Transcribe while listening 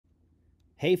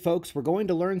Hey folks, we're going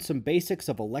to learn some basics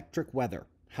of electric weather,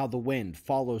 how the wind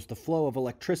follows the flow of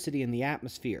electricity in the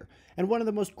atmosphere, and one of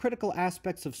the most critical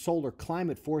aspects of solar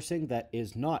climate forcing that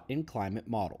is not in climate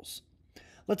models.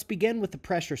 Let's begin with the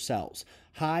pressure cells.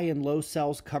 High and low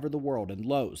cells cover the world, and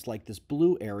lows, like this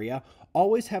blue area,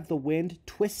 always have the wind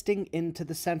twisting into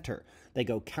the center. They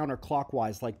go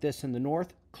counterclockwise like this in the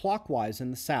north, clockwise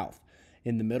in the south.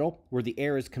 In the middle, where the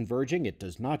air is converging, it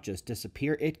does not just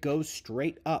disappear, it goes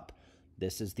straight up.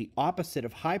 This is the opposite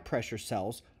of high pressure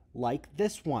cells, like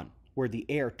this one, where the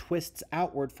air twists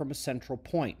outward from a central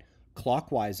point,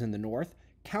 clockwise in the north,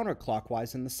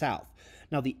 counterclockwise in the south.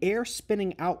 Now, the air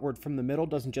spinning outward from the middle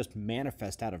doesn't just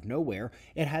manifest out of nowhere,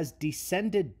 it has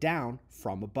descended down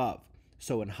from above.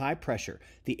 So in high pressure,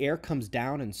 the air comes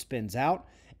down and spins out,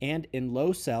 and in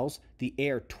low cells, the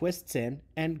air twists in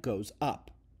and goes up.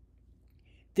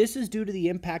 This is due to the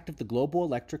impact of the global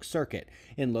electric circuit.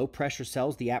 In low pressure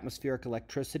cells, the atmospheric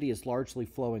electricity is largely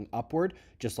flowing upward,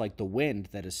 just like the wind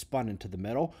that is spun into the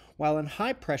middle, while in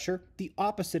high pressure, the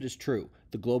opposite is true.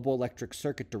 The global electric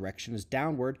circuit direction is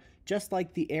downward, just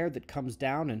like the air that comes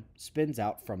down and spins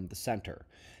out from the center.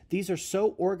 These are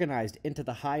so organized into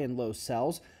the high and low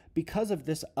cells because of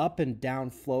this up and down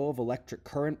flow of electric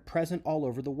current present all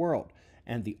over the world,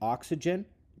 and the oxygen,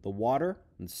 the water,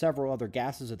 and several other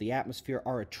gases of the atmosphere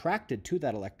are attracted to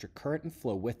that electric current and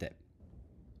flow with it.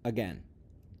 Again,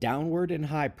 downward in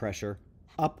high pressure,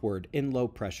 upward in low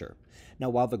pressure.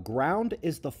 Now, while the ground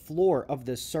is the floor of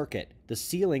this circuit, the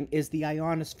ceiling is the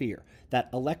ionosphere, that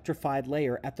electrified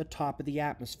layer at the top of the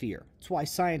atmosphere. That's why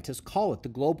scientists call it the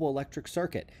global electric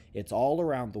circuit. It's all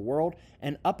around the world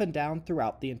and up and down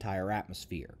throughout the entire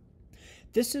atmosphere.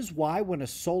 This is why when a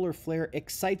solar flare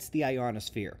excites the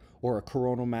ionosphere, or a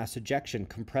coronal mass ejection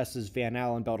compresses Van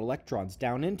Allen belt electrons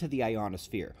down into the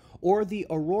ionosphere, or the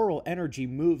auroral energy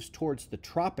moves towards the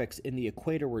tropics in the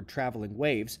equatorward traveling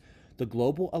waves, the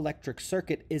global electric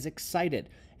circuit is excited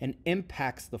and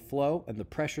impacts the flow and the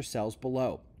pressure cells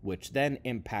below, which then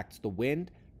impacts the wind,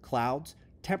 clouds,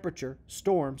 temperature,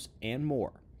 storms, and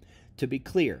more. To be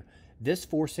clear, this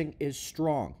forcing is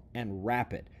strong and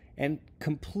rapid, and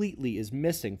completely is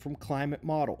missing from climate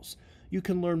models. You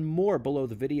can learn more below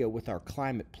the video with our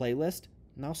climate playlist,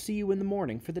 and I'll see you in the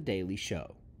morning for the daily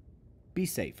show. Be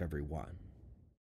safe, everyone.